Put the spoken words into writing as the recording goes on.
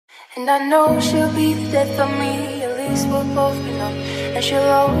And I know she'll be there for me, at least we'll both be numb. And she'll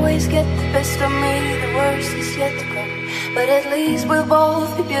always get the best of me, the worst is yet to come. But at least we'll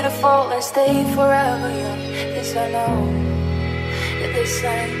both be beautiful and stay forever young. This I know, yeah, this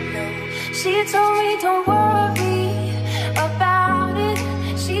I know. She told me don't worry about it.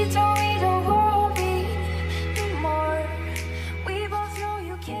 She told me don't worry anymore. We both know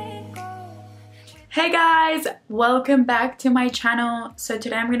you can't go. Hey guys, welcome back to my channel. So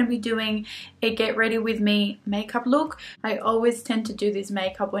today I'm going to be doing a get ready with me makeup look. I always tend to do this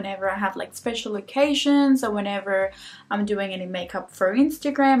makeup whenever I have like special occasions or whenever I'm doing any makeup for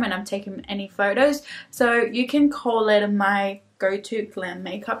Instagram and I'm taking any photos. So you can call it my go-to glam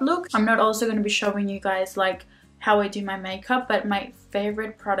makeup look. I'm not also going to be showing you guys like how I do my makeup, but my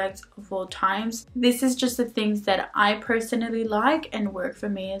favorite products of all times. This is just the things that I personally like and work for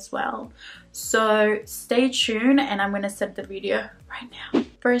me as well. So stay tuned and I'm gonna set the video right now.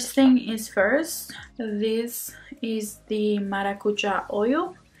 First thing is first, this is the Maracuja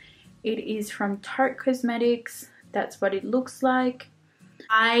Oil. It is from Tarte Cosmetics. That's what it looks like.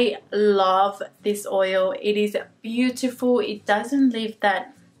 I love this oil. It is beautiful. It doesn't leave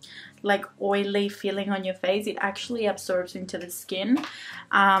that like oily feeling on your face. It actually absorbs into the skin,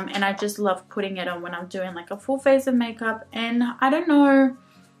 and I just love putting it on when I'm doing like a full face of makeup. And I don't know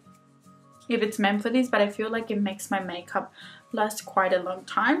if it's meant for this, but I feel like it makes my makeup last quite a long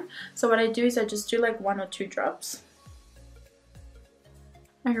time. So what I do is I just do like 1 or 2 drops.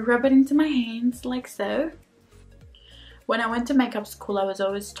 I rub it into my hands like so. When I went to makeup school, I was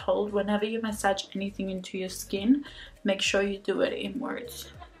always told whenever you massage anything into your skin, make sure you do it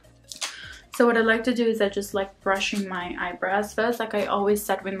inwards. So what I like to do is I just like brushing my eyebrows first. Like I always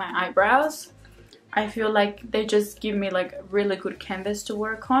start with my eyebrows. I feel like they just give me like a really good canvas to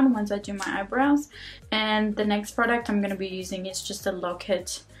work on once I do my eyebrows. And the next product I'm going to be using is just a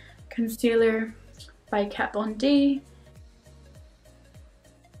Lock-It concealer by Katvon.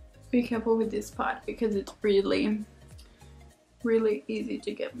 Be careful with this part because it's really easy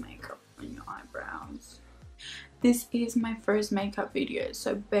to get makeup on your eyebrows. This is my first makeup video,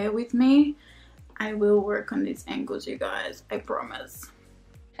 so bear with me. I will work on these angles, you guys, I promise.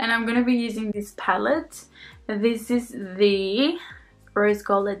 And I'm going to be using this palette. This is the Rose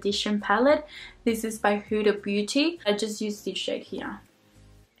Gold Edition palette. This is by Huda Beauty. I just used this shade here.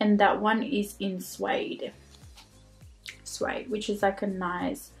 And that one is in Suede. Suede, which is like a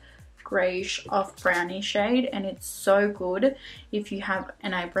nice grayish off brownie shade, and it's so good if you have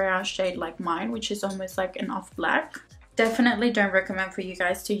an eyebrow shade like mine, which is almost like an off black. Definitely don't recommend for you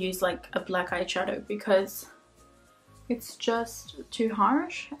guys to use like a black eyeshadow because it's just too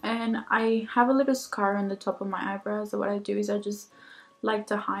harsh. And I have a little scar on the top of my eyebrows, so what I do is I just like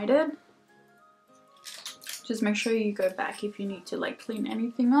to hide it. Just make sure you go back if you need to like clean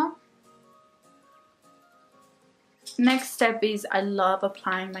anything up. Next step is I love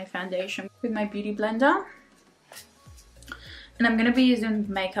applying my foundation with my beauty blender, and I'm going to be using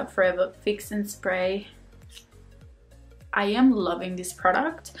Makeup Forever Fix and Spray. I am loving this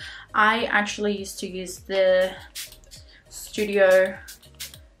product. I actually used to use the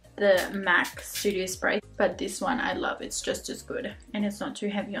MAC Studio Spray, but this one I love. It's just as good and it's not too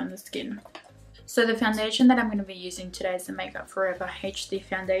heavy on the skin. So the foundation that I'm going to be using today is the Makeup Forever HD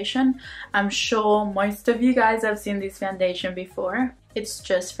foundation. I'm sure most of you guys have seen this foundation before. It's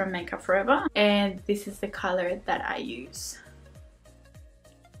just from Makeup Forever, and this is the color that I use.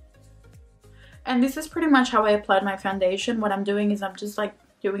 And this is pretty much how I applied my foundation. What I'm doing is I'm just like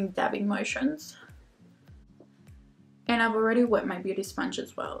doing dabbing motions. And I've already wet my beauty sponge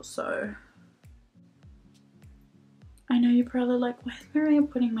as well, so I know you're probably like, why is Maria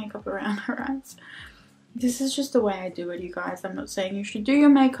putting makeup around her eyes? This is just the way I do it, you guys. I'm not saying you should do your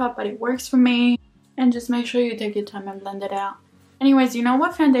makeup, but it works for me. And just make sure you take your time and blend it out. Anyways, you know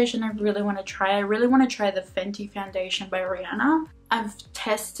what foundation I really want to try? I really want to try the Fenti foundation by Rihanna. I've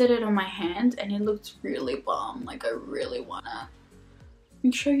tested it on my hand and it looks really bomb. Like I really want to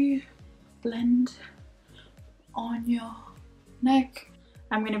make sure you blend on your neck.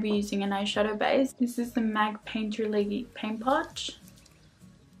 I'm going to be using an eyeshadow base. This is the MAC Painterly Paint Pot.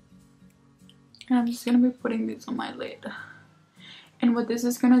 And I'm just going to be putting this on my lid. And what this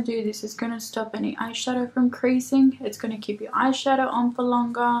is going to do, this is going to stop any eyeshadow from creasing. It's going to keep your eyeshadow on for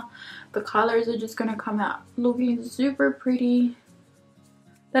longer. The colors are just going to come out looking super pretty.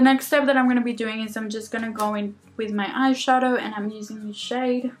 The next step that I'm going to be doing is I'm just going to go in with my eyeshadow, and I'm using this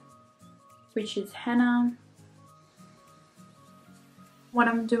shade, which is Henna. What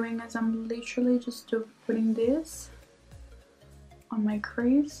I'm doing is I'm literally just putting this on my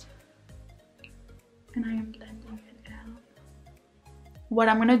crease, and I am blending it out. what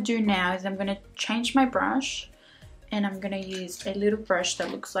I'm gonna do now is I'm gonna change my brush, and I'm gonna use a little brush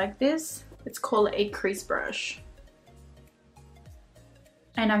that looks like this. It's called a crease brush.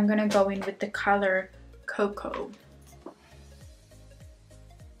 And I'm gonna go in with the color Cocoa.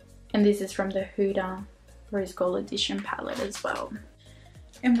 And this is from the Huda Rose Gold Edition palette as well.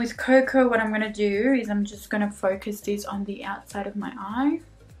 And with Cocoa, what I'm gonna do is I'm just gonna focus this on the outside of my eye.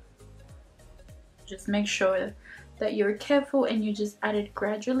 Just make sure that you're careful and you just add it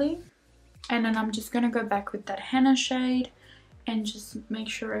gradually. And then I'm just gonna go back with that henna shade and just make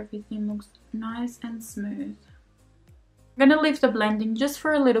sure everything looks nice and smooth. I'm gonna leave the blending just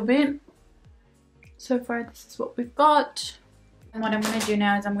for a little bit. So far this is what we've got. And what I'm gonna do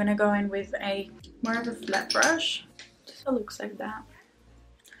now is I'm gonna go in with more of a flat brush. Just so it looks like that.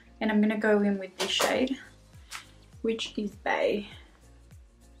 And I'm gonna go in with this shade, which is Bay.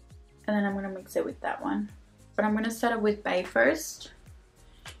 And then I'm gonna mix it with that one. But I'm gonna start up with Bay first.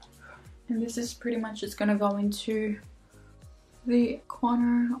 And this is pretty much just gonna go into the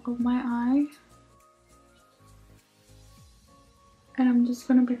corner of my eye. And I'm just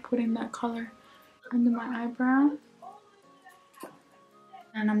gonna be putting that color under my eyebrow.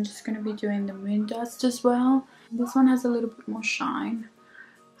 And I'm just gonna be doing the moon dust as well. This one has a little bit more shine,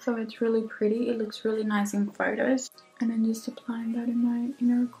 so it's really pretty. It looks really nice in photos. And then just applying that in my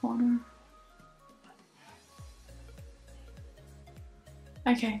inner corner.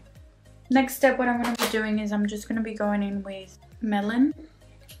 Okay, next step, what I'm gonna be doing is I'm just gonna be going in with Melon.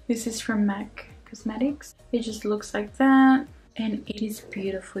 This is from MAC Cosmetics. It just looks like that. And it is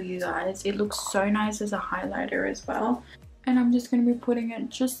beautiful, you guys. It looks so nice as a highlighter as well. And I'm just going to be putting it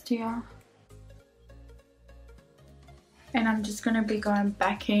just here. And I'm just going to be going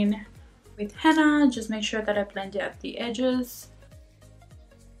back in with henna. Just make sure that I blend it at the edges.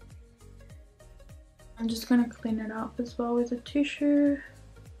 I'm just going to clean it up as well with a tissue.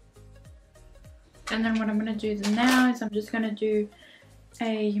 And then what I'm going to do now is I'm just going to do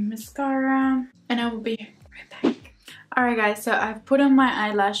a mascara. And I will be right back. Alright guys, so I've put on my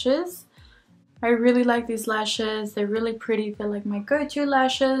eyelashes. I really like these lashes. They're really pretty. They're like my go-to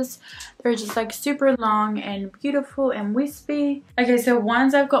lashes. They're just like super long and beautiful and wispy. Okay, so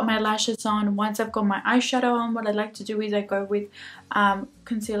once I've got my lashes on, once I've got my eyeshadow on, what I like to do is I go with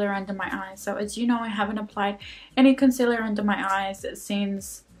concealer under my eyes. So as you know, I haven't applied any concealer under my eyes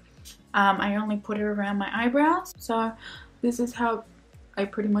since I only put it around my eyebrows. So this is how I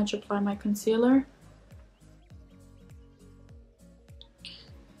pretty much apply my concealer.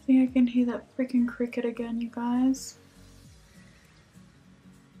 I think I can hear that freaking cricket again, you guys.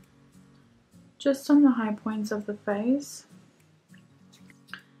 Just on the high points of the face.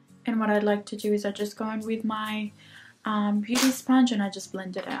 And what I'd like to do is I just go in with my beauty sponge and I just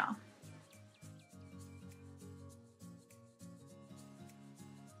blend it out.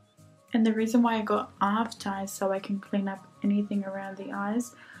 And the reason why I got after is so I can clean up anything around the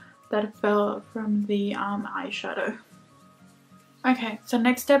eyes that fell from the eyeshadow. Okay, so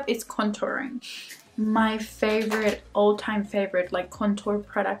next step is contouring. My favorite, all-time favorite like contour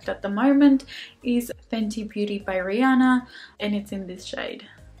product at the moment is Fenty Beauty by Rihanna, and it's in this shade,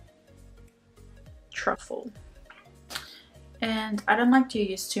 Truffle. And I don't like to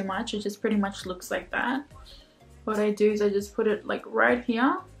use too much, it just pretty much looks like that. What I do is I just put it like right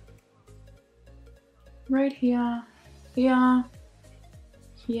here, here,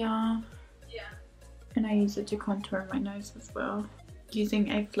 and I use it to contour my nose as well, using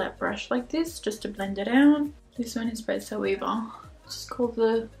a flat brush like this just to blend it out. This one is by Salviva. It's called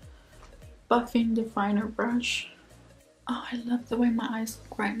the Buffing Definer brush. Oh, I love the way my eyes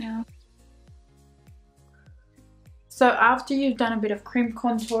look right now. So after you've done a bit of cream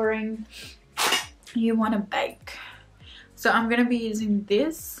contouring, you want to bake. So I'm going to be using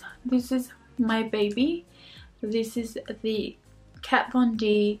this. This is my baby. This is the Katvon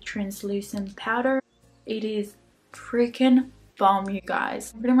D translucent powder. It is freaking bomb, you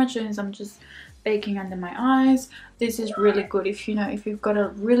guys. Pretty much doing is I'm just baking under my eyes. This is really good if you know, if you've got a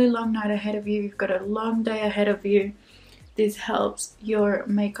really long night ahead of you, you've got a long day ahead of you. This helps your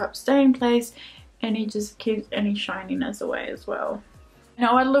makeup stay in place and it just keeps any shininess away as well. I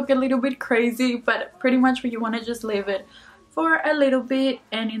know I look a little bit crazy, but pretty much you want to just leave it for a little bit,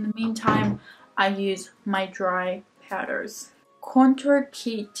 and in the meantime I use my dry powders. Contour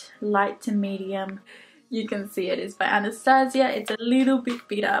Kit Light to Medium. You can see it is by Anastasia. It's a little bit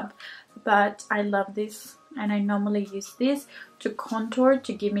beat up, but I love this, and I normally use this to contour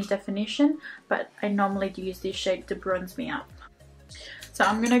to give me definition, but I normally use this shade to bronze me up. So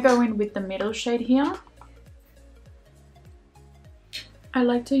I'm gonna go in with the middle shade here, I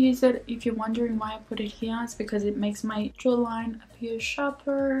like to use it, if you're wondering why I put it here, it's because it makes my jawline appear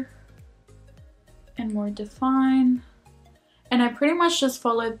sharper and more defined. And I pretty much just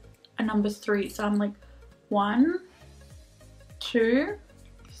followed a number 3, so I'm like 1, 2,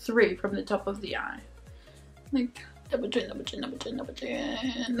 3 from the top of the eye, like double chin, double chin, double chin, double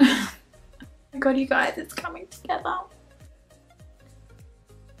chin. Oh my god, you guys, it's coming together.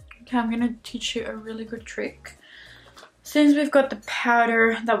 Okay, I'm gonna teach you a really good trick. Since we've got the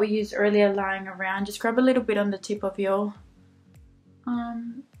powder that we used earlier lying around, just grab a little bit on the tip of your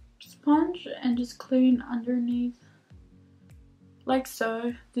sponge and just clean underneath like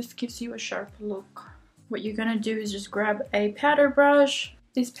so. This gives you a sharper look. What you're gonna do is just grab a powder brush,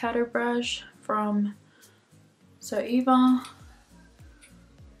 this powder brush from Eva,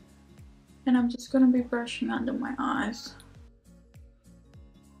 and I'm just gonna be brushing under my eyes.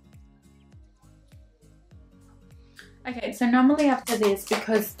 Okay, so normally after this,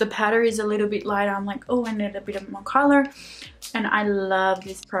 because the powder is a little bit lighter, I'm like, oh, I need a bit of more color. And I love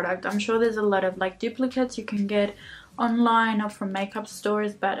this product. I'm sure there's a lot of like duplicates you can get online or from makeup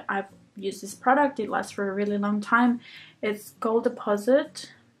stores, but I've used this product. It lasts for a really long time. It's Gold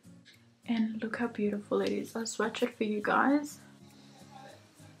Deposit, and look how beautiful it is. I'll swatch it for you guys.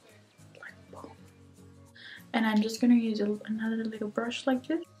 And I'm just gonna use another little brush like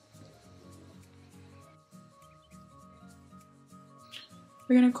this.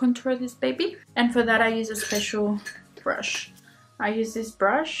 We're gonna contour this baby, and for that I use a special brush. I use this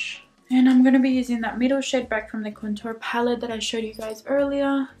brush, and I'm gonna be using that middle shade back from the contour palette that I showed you guys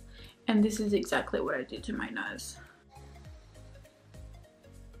earlier, and this is exactly what I did to my nose.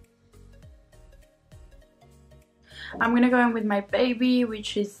 I'm gonna go in with my baby,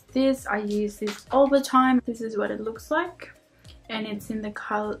 which is this. I use this all the time. This is what it looks like, and it's in the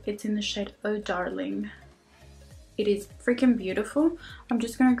color, it's in the shade Oh Darling. It is freaking beautiful. I'm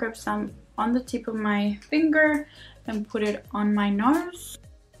just gonna grab some on the tip of my finger and put it on my nose.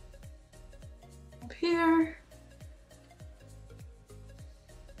 Up here.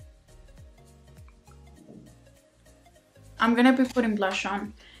 I'm gonna be putting blush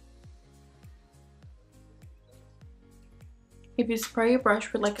on. If you spray your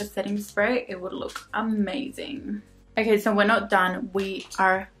brush with like a setting spray, it would look amazing. Okay, so we're not done. We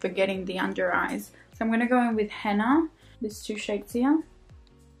are forgetting the under eyes. So I'm going to go in with henna. There's 2 shades here.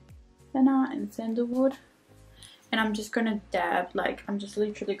 Henna and sandalwood. And I'm just going to dab, like I'm just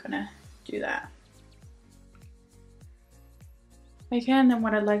literally going to do that. Okay, and then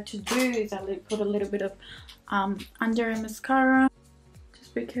what I like to do is I put a little bit of under eye mascara.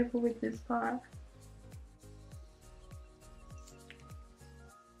 Just be careful with this part.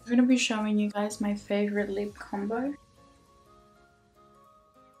 I'm going to be showing you guys my favorite lip combo.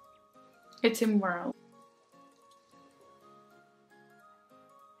 It's in WHIRL.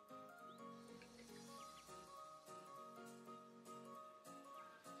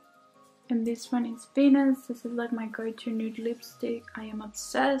 And this one is Venus. This is like my go-to nude lipstick. I am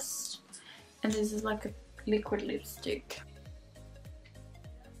obsessed. And this is like a liquid lipstick.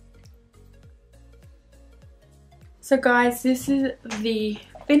 So guys, this is the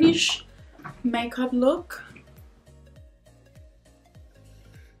finished makeup look.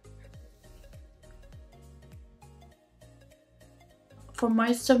 For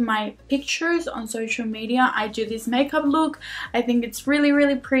most of my pictures on social media, I do this makeup look. I think it's really,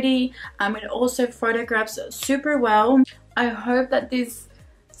 really pretty. It also photographs super well. I hope that this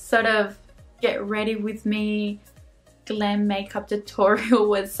sort of get ready with me glam makeup tutorial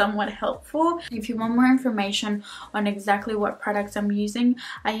was somewhat helpful. If you want more information on exactly what products I'm using,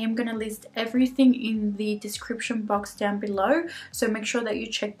 I am going to list everything in the description box down below, so make sure that you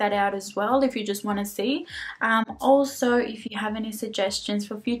check that out as well if you just want to see. Also, if you have any suggestions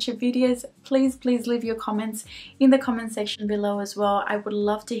for future videos, please leave your comments in the comment section below as well. I would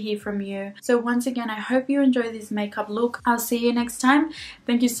love to hear from you. So once again, I hope you enjoy this makeup look. I'll see you next time.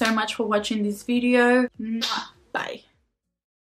 Thank you so much for watching this video. Bye.